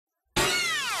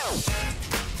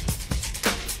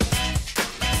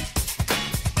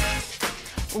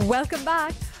Welcome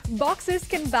back. Boxers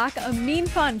can back a mean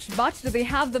punch, but do they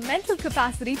have the mental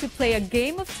capacity to play a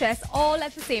game of chess all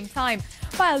at the same time?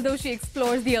 Payal Doshi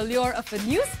explores the allure of a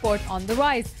new sport on the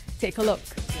rise. Take a look.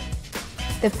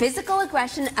 The physical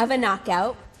aggression of a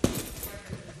knockout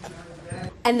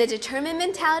and the determined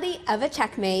mentality of a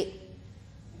checkmate.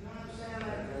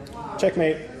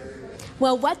 Checkmate.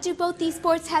 Well, what do both these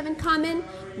sports have in common?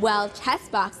 Well, chess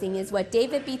boxing is what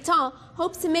David Bitton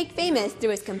hopes to make famous through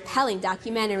his compelling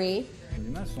documentary.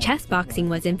 Chess boxing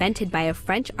was invented by a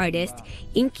French artist,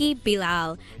 Inki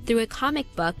Bilal, through a comic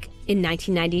book in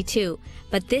 1992.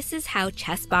 But this is how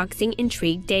chess boxing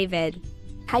intrigued David.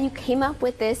 How you came up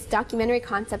with this documentary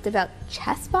concept about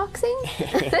chess boxing?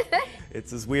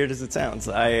 It's as weird as it sounds.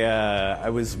 I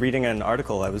was reading an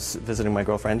article. I was visiting my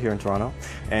girlfriend here in Toronto,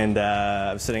 and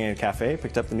I was sitting in a cafe,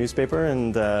 picked up the newspaper,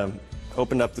 and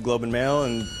opened up the Globe and Mail,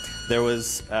 and there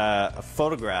was a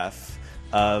photograph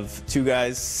of two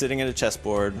guys sitting at a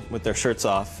chessboard with their shirts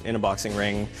off in a boxing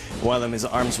ring. One of them, his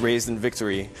arms raised in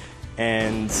victory.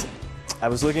 And I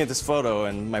was looking at this photo,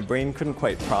 and my brain couldn't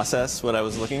quite process what I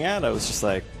was looking at. I was just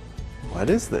like, what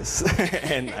is this?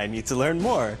 And I need to learn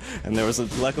more. And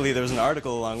luckily there was an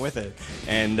article along with it.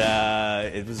 And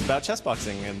it was about chess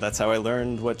boxing, and that's how I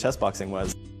learned what chess boxing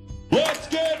was. Let's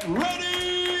get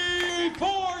ready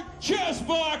for chess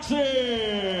boxing!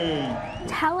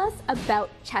 Tell us about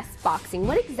chess boxing.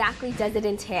 What exactly does it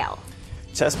entail?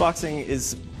 Chess boxing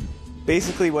is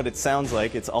basically what it sounds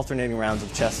like. It's alternating rounds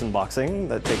of chess and boxing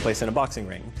that take place in a boxing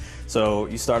ring. So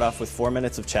you start off with 4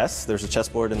 minutes of chess. There's a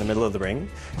chessboard in the middle of the ring,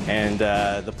 and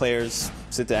the players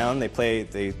sit down, they play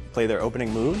their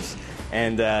opening moves,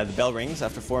 and the bell rings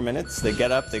after 4 minutes. They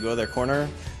get up, they go to their corner,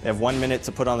 they have 1 minute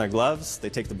to put on their gloves, they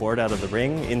take the board out of the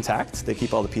ring intact, they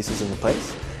keep all the pieces in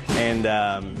place, and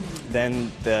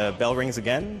then the bell rings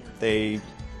again, they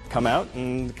come out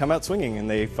swinging, and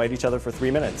they fight each other for 3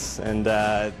 minutes, and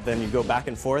then you go back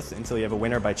and forth until you have a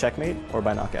winner by checkmate or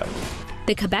by knockout.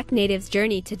 The Quebec natives'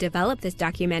 journey to develop this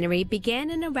documentary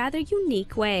began in a rather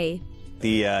unique way.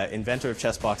 The inventor of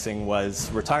chess boxing was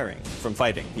retiring from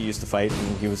fighting. He used to fight,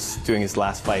 and he was doing his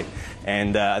last fight,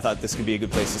 and I thought this could be a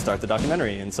good place to start the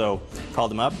documentary, and so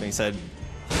called him up, and he said,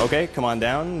 okay, come on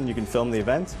down, you can film the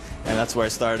event. And that's where I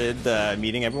started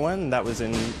meeting everyone. That was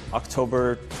in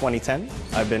October 2010.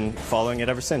 I've been following it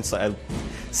ever since.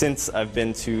 I've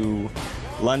been to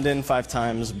London 5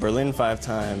 times, Berlin 5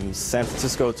 times, San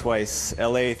Francisco twice,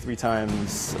 LA 3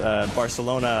 times,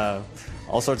 Barcelona,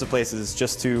 all sorts of places,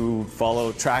 just to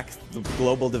track the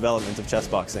global development of chess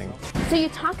boxing. So you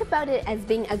talk about it as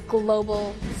being a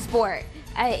global sport.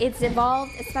 It's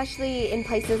evolved, especially in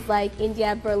places like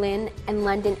India, Berlin, and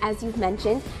London, as you've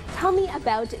mentioned. Tell me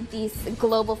about this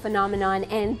global phenomenon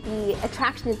and the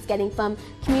attraction it's getting from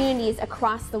communities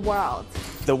across the world.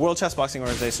 The World Chess Boxing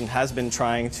Organization has been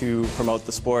trying to promote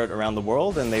the sport around the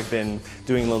world, and they've been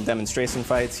doing little demonstration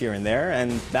fights here and there,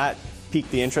 and that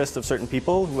piqued the interest of certain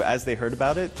people who, as they heard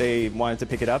about it, they wanted to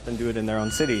pick it up and do it in their own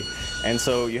city. And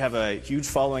so you have a huge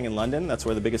following in London. That's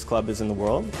where the biggest club is in the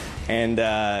world. And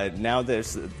now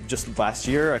there's, just last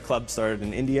year, a club started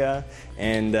in India,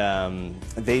 and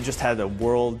they just had a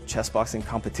world chess boxing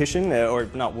competition, or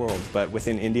not world, but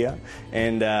within India.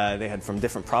 And they had from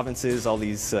different provinces all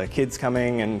these kids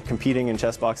coming and competing in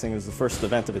chess boxing. It was the first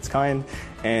event of its kind.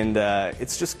 And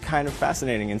it's just kind of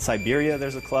fascinating. In Siberia,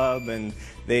 there's a club, and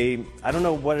I don't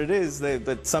know what it is,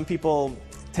 but some people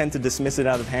tend to dismiss it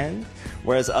out of hand,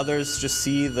 whereas others just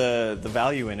see the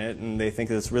value in it, and they think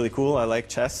that it's really cool. I like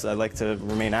chess, I like to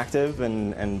remain active,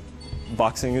 and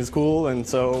boxing is cool, and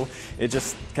so it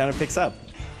just kind of picks up.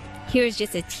 Here's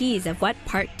just a tease of what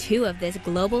part 2 of this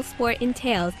global sport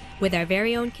entails with our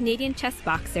very own Canadian chess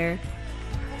boxer.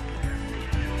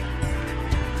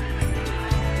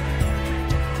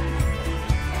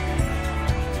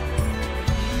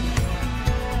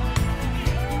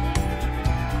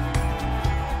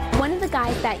 One of the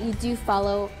guys that you do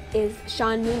follow is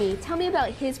Sean Mooney. Tell me about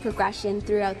his progression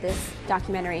throughout this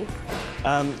documentary.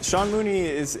 Sean Mooney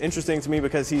is interesting to me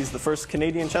because he's the first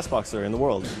Canadian chess boxer in the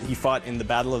world. He fought in the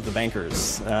Battle of the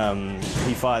Bankers.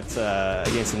 He fought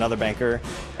against another banker,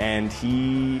 and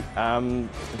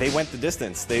they went the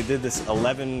distance. They did this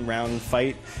 11-round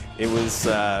fight. It was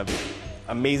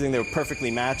amazing. They were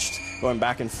perfectly matched, going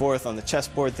back and forth on the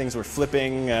chessboard. Things were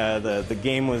flipping. The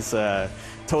game was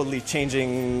totally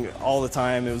changing all the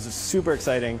time. It was super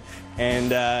exciting.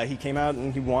 And he came out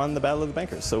and he won the Battle of the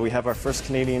Bankers. So we have our first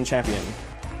Canadian champion.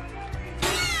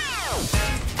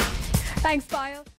 Thanks, Payal.